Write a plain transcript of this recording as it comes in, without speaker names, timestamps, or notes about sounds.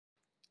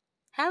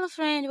Hello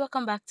friend,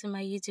 welcome back to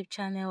my YouTube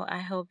channel. I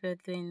hope you're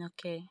doing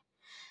okay.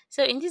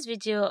 So in this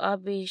video, I'll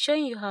be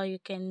showing you how you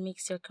can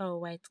mix your Caro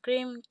White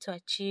cream to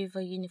achieve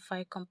a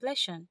unified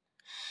complexion.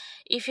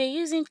 If you're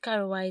using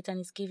Caro White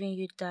and it's giving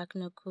you dark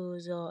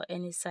knuckles or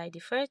any side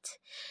effect,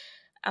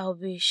 I'll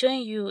be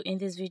showing you in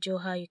this video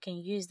how you can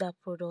use that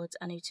product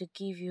and it will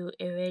give you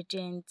a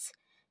radiant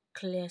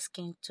clear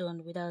skin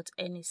tone without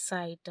any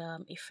side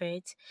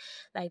effect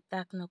like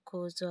dark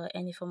knuckles or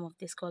any form of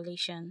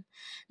discoloration.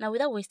 Now,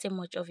 without wasting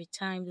much of your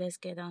time, let's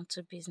get down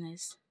to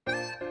business.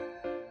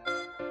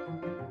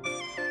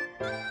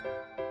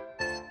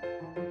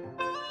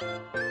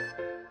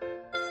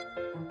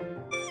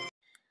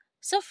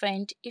 So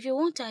friend, if you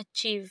want to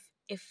achieve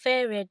a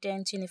fair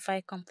radiant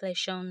unified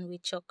complexion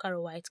with your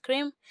Caro White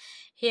cream,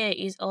 here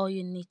is all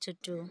you need to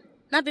do.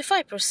 Now before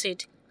I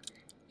proceed,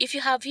 if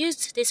you have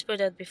used this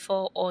product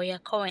before or you're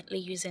currently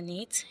using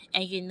it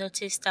and you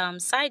noticed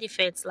side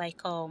effects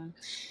like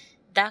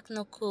dark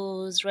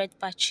knuckles, red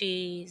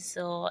patches,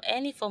 or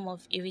any form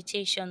of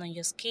irritation on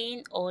your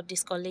skin or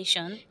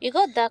discoloration, you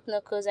got dark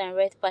knuckles and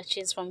red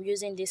patches from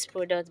using this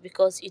product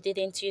because you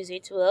didn't use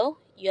it well,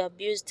 you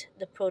abused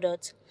the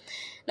product.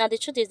 Now the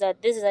truth is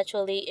that this is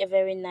actually a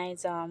very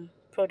nice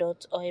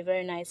product or a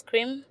very nice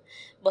cream,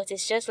 but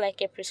it's just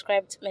like a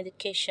prescribed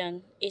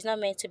medication. It's not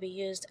meant to be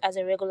used as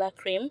a regular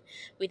cream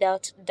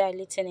without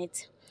diluting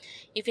it.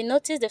 If you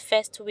notice the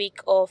first week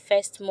or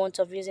first month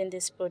of using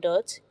this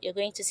product, you're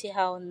going to see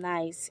how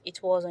nice it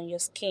was on your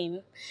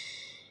skin.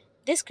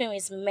 This cream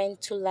is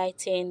meant to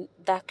lighten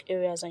dark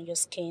areas on your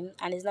skin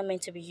and is not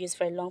meant to be used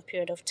for a long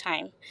period of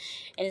time.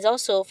 And it's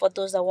also for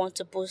those that want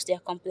to boost their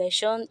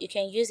complexion. You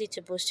can use it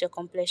to boost your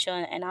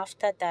complexion, and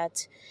after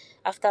that,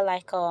 after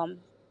like a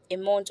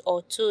month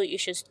or two, you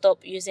should stop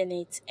using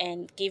it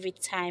and give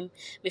it time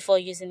before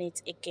using it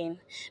again,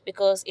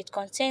 because it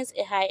contains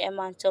a high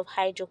amount of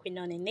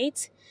hydroquinone in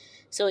it.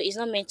 So it's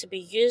not meant to be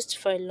used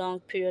for a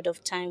long period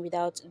of time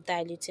without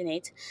diluting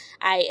it.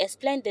 I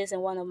explained this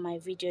in one of my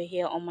videos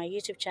here on my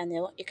YouTube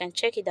channel. You can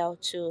check it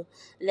out to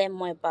learn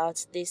more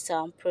about this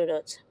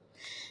product.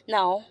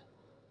 Now,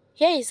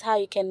 here is how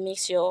you can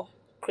mix your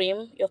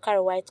cream, your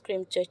Caro White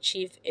cream, to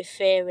achieve a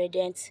fair,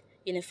 radiant,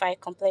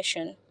 unified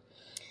complexion.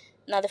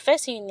 Now the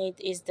first thing you need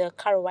is the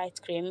Caro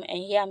White cream, and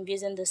here I'm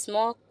using the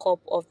small cup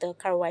of the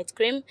Caro White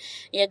cream.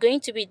 You're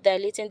going to be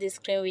diluting this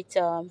cream with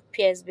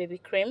Pears Baby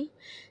Cream.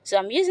 So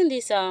I'm using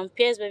this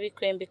Pears Baby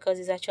Cream because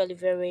it's actually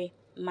very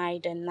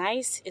mild and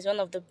nice. It's one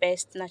of the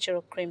best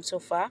natural creams so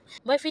far.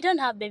 But if you don't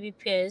have baby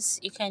pears,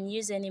 you can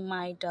use any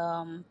mild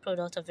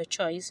product of your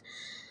choice.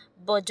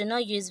 But do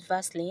not use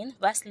Vaseline.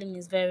 Vaseline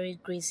is very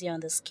greasy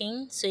on the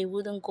skin, so it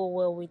wouldn't go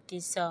well with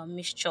this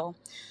mixture.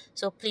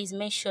 So please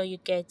make sure you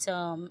get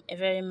a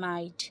very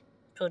mild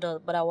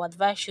product, but I would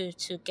advise you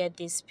to get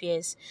this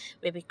Pears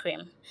Baby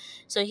Cream.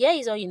 So here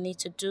is all you need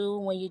to do.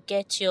 When you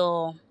get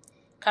your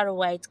Caro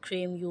White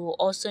cream, you will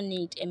also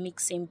need a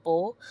mixing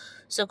bowl.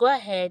 So go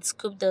ahead,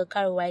 scoop the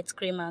Caro White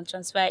cream and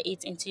transfer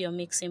it into your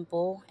mixing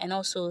bowl, and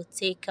also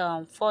take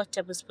 4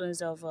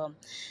 tablespoons of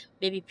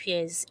baby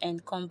pears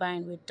and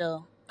combine with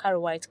the Caro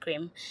White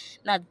cream.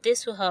 Now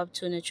this will help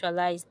to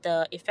neutralize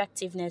the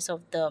effectiveness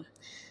of the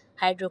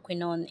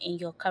hydroquinone in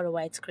your Caro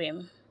White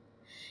cream.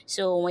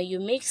 So when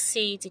you mix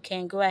it, you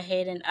can go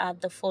ahead and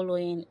add the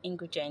following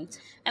ingredients.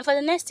 And for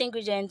the next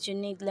ingredient, you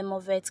need lemon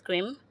vet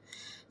cream.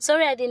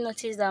 Sorry, I didn't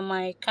notice that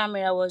my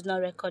camera was not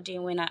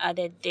recording when I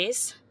added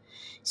this.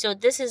 So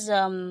this is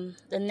the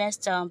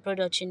next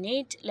product you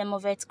need,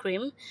 lemon vet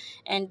cream,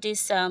 and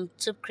this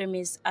tube cream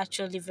is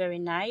actually very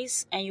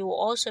nice. And you will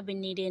also be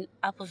needing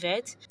apple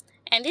vet.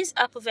 And this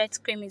apple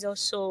vet cream is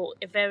also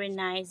a very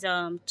nice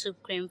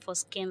tube cream for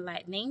skin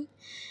lightening.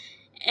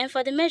 And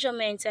for the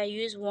measurements, I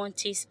use 1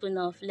 teaspoon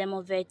of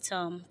lemon vet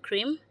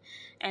cream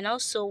and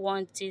also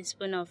 1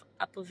 teaspoon of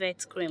apple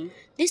vet cream.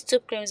 These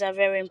two creams are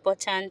very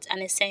important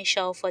and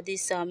essential for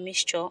this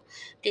mixture.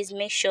 Please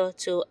make sure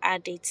to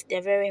add it.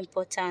 They're very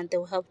important. They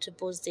will help to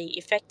boost the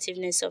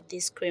effectiveness of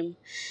this cream.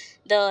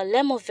 The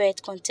lemon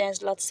vet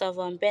contains lots of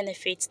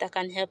benefits that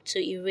can help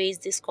to erase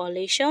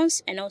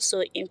discolorations and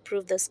also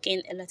improve the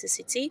skin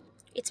elasticity.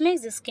 It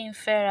makes the skin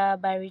fairer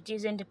by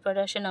reducing the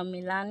production of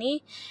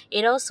melanin.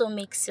 It also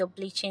makes your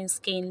bleaching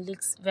skin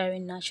looks very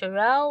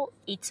natural.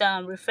 It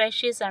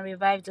refreshes and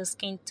revives the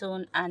skin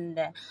tone and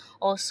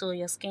also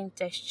your skin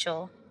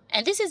texture.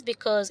 And this is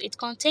because it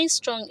contains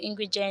strong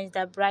ingredients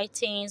that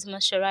brightens,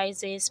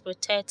 moisturizes,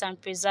 protects,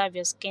 and preserve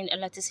your skin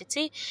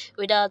elasticity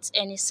without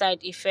any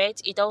side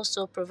effect. It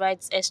also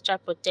provides extra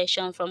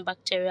protection from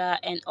bacteria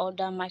and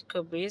other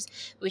microbes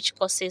which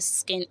causes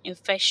skin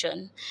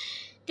infection.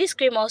 This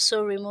cream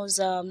also removes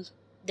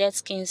dead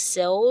skin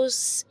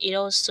cells. It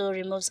also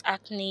removes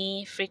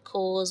acne,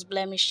 freckles,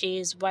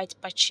 blemishes, white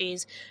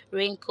patches,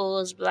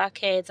 wrinkles,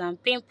 blackheads,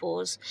 and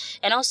pimples,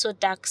 and also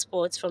dark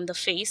spots from the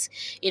face.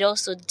 It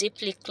also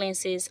deeply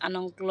cleanses and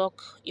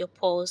unclogs your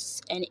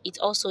pores, and it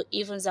also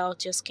evens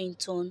out your skin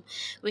tone,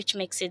 which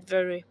makes it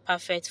very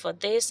perfect for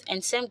this.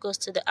 And same goes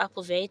to the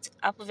Apple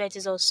Vet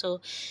is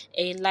also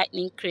a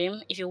lightening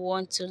cream. If you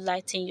want to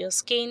lighten your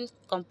skin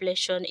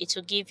complexion, it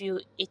will give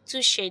you a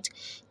two-shade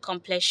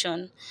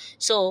complexion.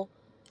 So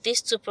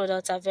these two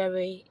products are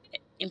very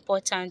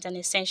important and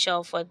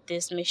essential for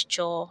this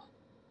mixture,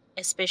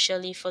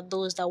 especially for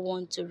those that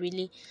want to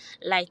really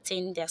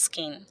lighten their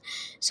skin.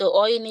 So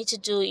all you need to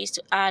do is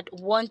to add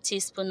 1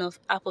 teaspoon of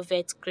Apple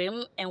Vet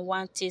cream and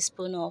 1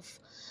 teaspoon of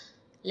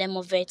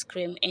lemon vet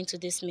cream into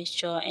this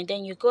mixture, and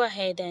then you go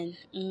ahead and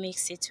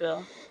mix it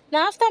well.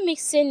 Now after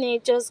mixing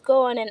it, just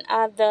go on and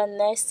add the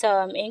next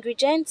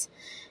ingredient.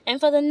 And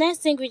for the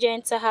next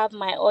ingredients, I have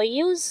my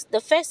oils.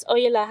 The first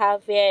oil I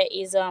have here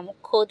is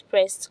cold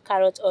pressed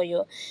carrot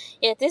oil.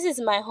 Yeah, this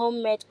is my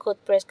homemade cold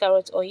pressed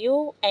carrot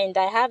oil, and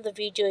I have the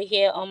video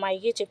here on my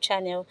YouTube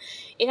channel.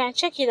 You can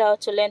check it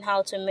out to learn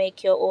how to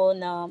make your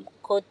own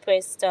cold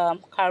pressed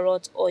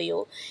carrot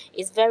oil.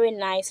 It's very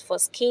nice for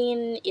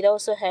skin. It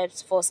also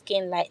helps for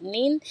skin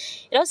lightening.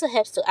 It also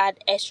helps to add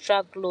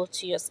extra glow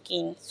to your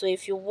skin. So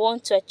if you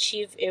want to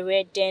achieve a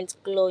radiant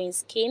glowing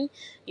skin,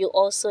 you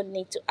also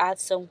need to add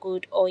some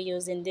good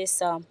oils in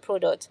this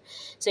product.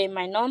 So in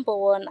my number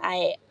one,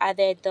 I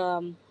added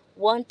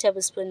 1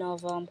 tablespoon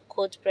of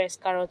cold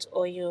pressed carrot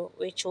oil,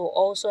 which will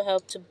also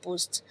help to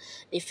boost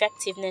the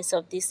effectiveness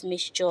of this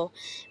mixture.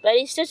 But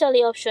it's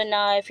totally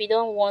optional. If you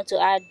don't want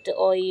to add the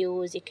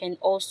oils, you can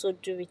also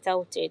do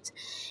without it.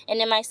 And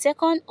in my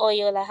second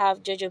oil, I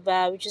have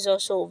jojoba, which is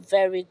also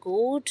very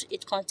good.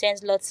 It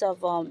contains lots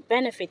of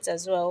benefits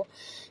as well.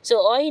 So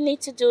all you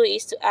need to do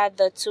is to add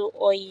the two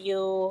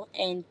oil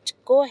and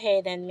go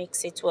ahead and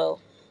mix it well.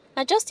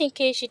 Now, just in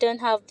case you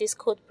don't have this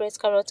cold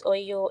pressed carrot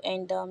oil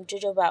and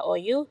jojoba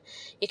oil,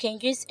 you can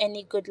use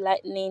any good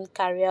lightening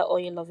carrier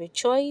oil of your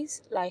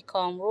choice, like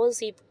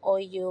rosehip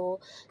oil,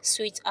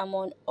 sweet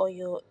almond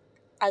oil,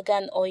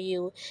 argan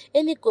oil,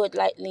 any good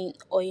lightening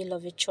oil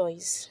of your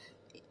choice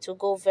to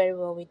go very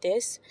well with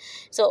this.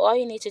 So all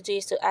you need to do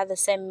is to add the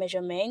same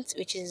measurement,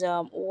 which is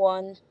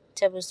 1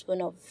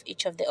 tablespoon of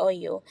each of the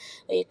oil,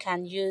 or you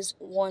can use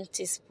 1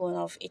 teaspoon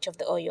of each of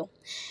the oil.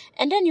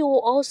 And then you will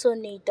also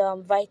need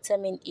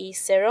vitamin E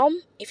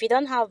serum. If you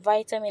don't have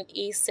vitamin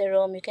E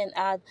serum, you can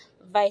add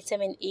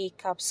vitamin E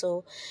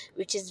capsule,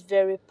 which is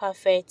very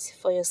perfect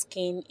for your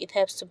skin. It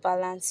helps to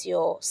balance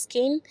your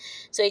skin,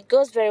 so it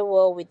goes very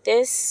well with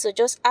this. So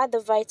just add the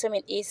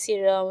vitamin E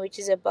serum, which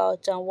is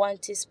about 1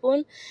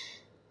 teaspoon.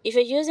 If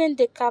you're using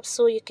the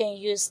capsule, you can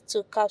use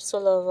 2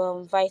 capsules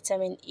of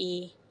vitamin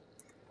E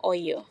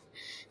oil.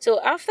 So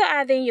after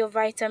adding your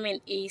vitamin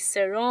E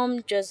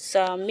serum, just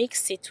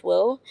mix it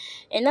well,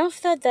 and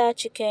after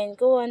that you can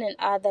go on and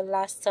add the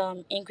last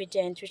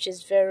ingredient, which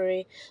is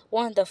very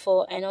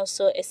wonderful and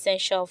also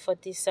essential for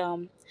this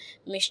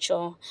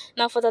mixture.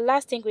 Now for the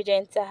last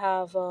ingredient, I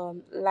have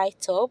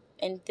light up,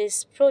 and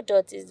this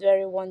product is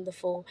very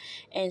wonderful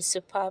and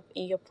superb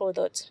in your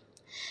product.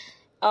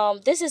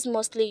 This is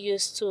mostly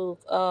used to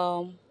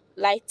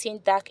lighten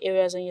dark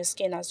areas on your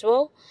skin as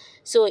well.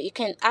 So you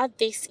can add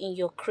this in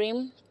your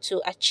cream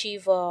to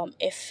achieve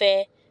a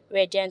fair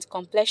radiant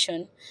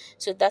complexion.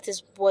 So that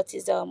is what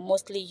is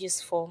mostly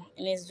used for,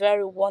 and it's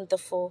very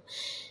wonderful.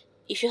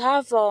 If you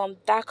have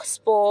dark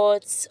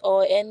spots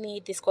or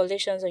any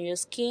discolorations on your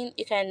skin,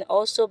 you can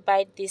also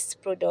buy this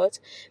product,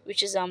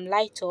 which is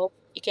light up.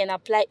 You can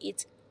apply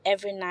it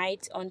every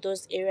night on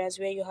those areas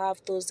where you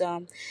have those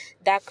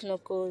dark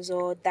knuckles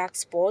or dark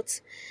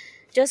spots.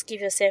 Just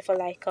give yourself for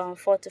like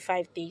 4 to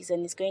 5 days,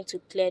 and it's going to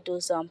clear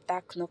those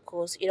dark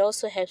knuckles. It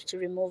also helps to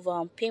remove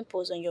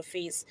pimples on your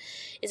face.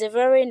 It's a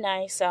very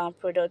nice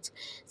product.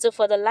 So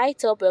for the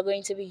light up, we're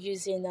going to be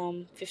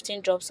using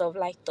 15 drops of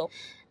light up.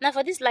 Now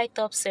for this light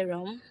up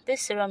serum,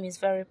 this serum is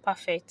very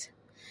perfect.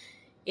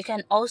 You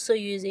can also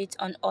use it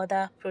on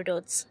other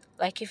products.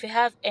 Like if you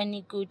have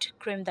any good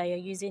cream that you're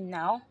using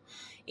now,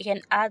 you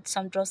can add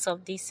some drops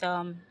of this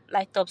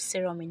light up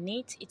serum in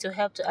it. It will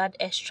help to add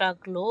extra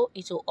glow.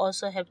 It will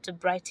also help to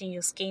brighten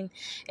your skin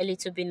a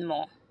little bit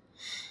more.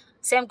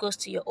 Same goes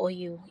to your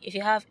oil. If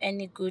you have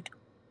any good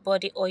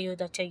body oil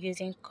that you're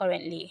using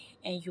currently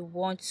and you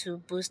want to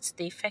boost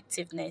the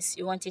effectiveness,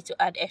 you want it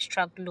to add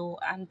extra glow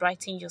and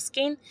brighten your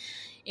skin,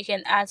 you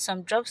can add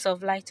some drops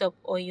of light up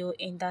oil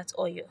in that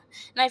oil.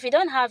 Now if you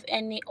don't have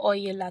any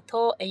oil at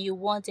all and you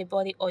want a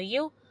body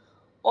oil,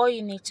 all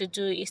you need to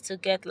do is to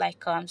get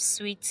like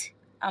sweet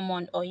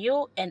almond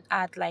oil and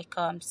add like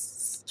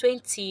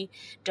 20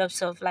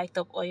 drops of light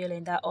up oil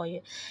in that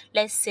oil.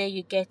 Let's say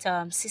you get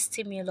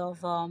 60 ml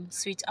of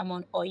sweet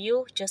almond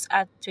oil, just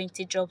add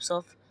 20 drops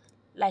of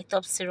light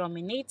up serum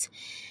in it,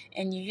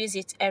 and you use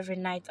it every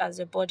night as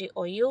a body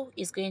oil.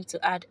 It's going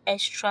to add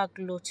extra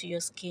glow to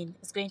your skin.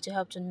 It's going to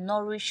help to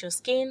nourish your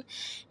skin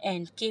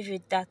and give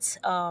you that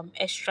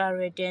extra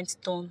radiant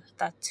tone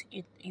that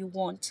you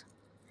want.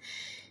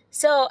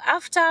 So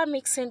after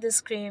mixing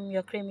this cream,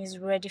 your cream is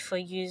ready for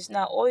use.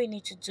 Now all you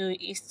need to do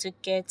is to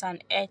get an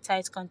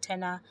airtight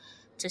container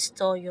to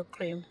store your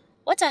cream.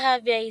 What I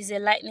have here is a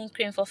lightening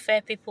cream for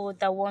fair people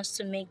that wants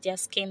to make their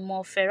skin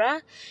more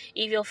fairer.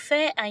 If you're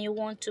fair and you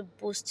want to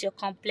boost your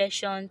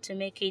complexion to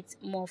make it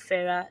more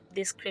fairer,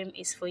 this cream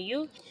is for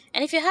you.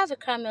 And if you have a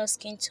caramel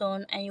skin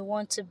tone and you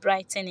want to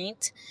brighten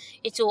it,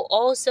 it will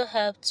also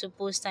help to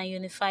boost and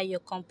unify your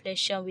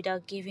complexion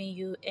without giving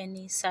you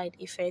any side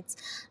effects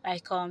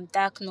like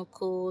dark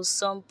knuckles,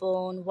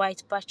 sunburn,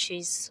 white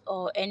patches,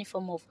 or any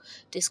form of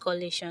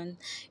discoloration.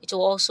 It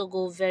will also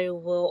go very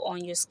well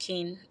on your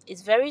skin.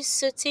 It's very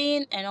soothing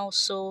and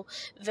also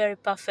very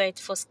perfect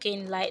for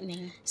skin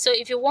lightening. So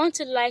if you want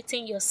to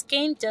lighten your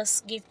skin,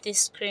 just give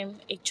this cream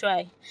a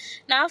try.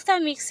 Now after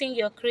mixing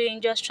your cream,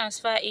 just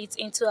transfer it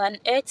into an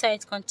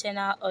airtight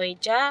container or a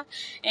jar,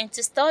 and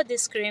to store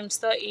this cream,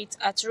 store it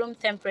at room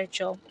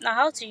temperature. Now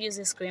how to use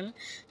this cream?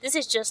 This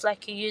is just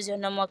like you use your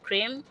normal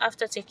cream.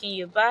 After taking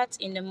your bath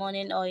in the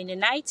morning or in the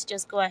night,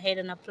 just go ahead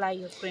and apply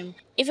your cream.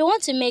 If you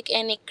want to make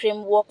any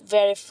cream work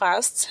very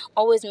fast,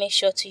 always make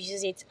sure to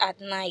use it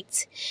at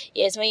night.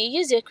 Yes, when you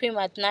use your cream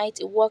at night,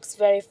 it works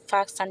very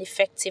fast and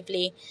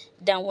effectively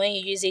than when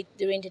you use it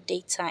during the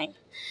daytime.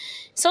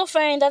 So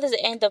friend, that is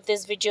the end of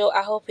this video.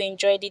 I hope you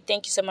enjoyed it.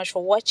 Thank you so much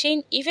for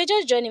watching. If you're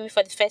just joining me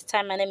for the first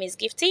time, my name is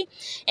Gifty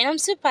and I'm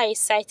super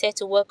excited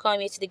to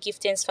welcome you to the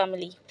Giftings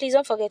family. Please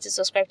don't forget to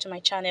subscribe to my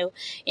channel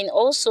and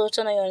also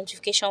turn on your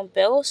notification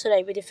bell so that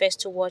you'll be the first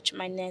to watch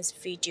my next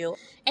video.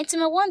 And to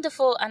my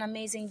wonderful and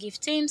amazing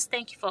gift teams,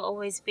 thank you for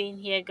always being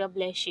here. God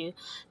bless you.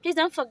 Please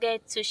don't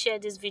forget to share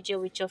this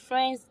video with your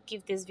friends,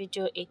 give this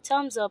video a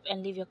thumbs up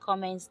and leave your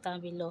comments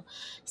down below.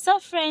 So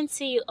friends,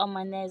 see you on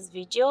my next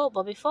video,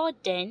 but before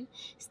then,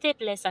 stay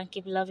blessed and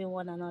keep loving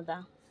one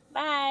another.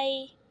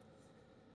 Bye.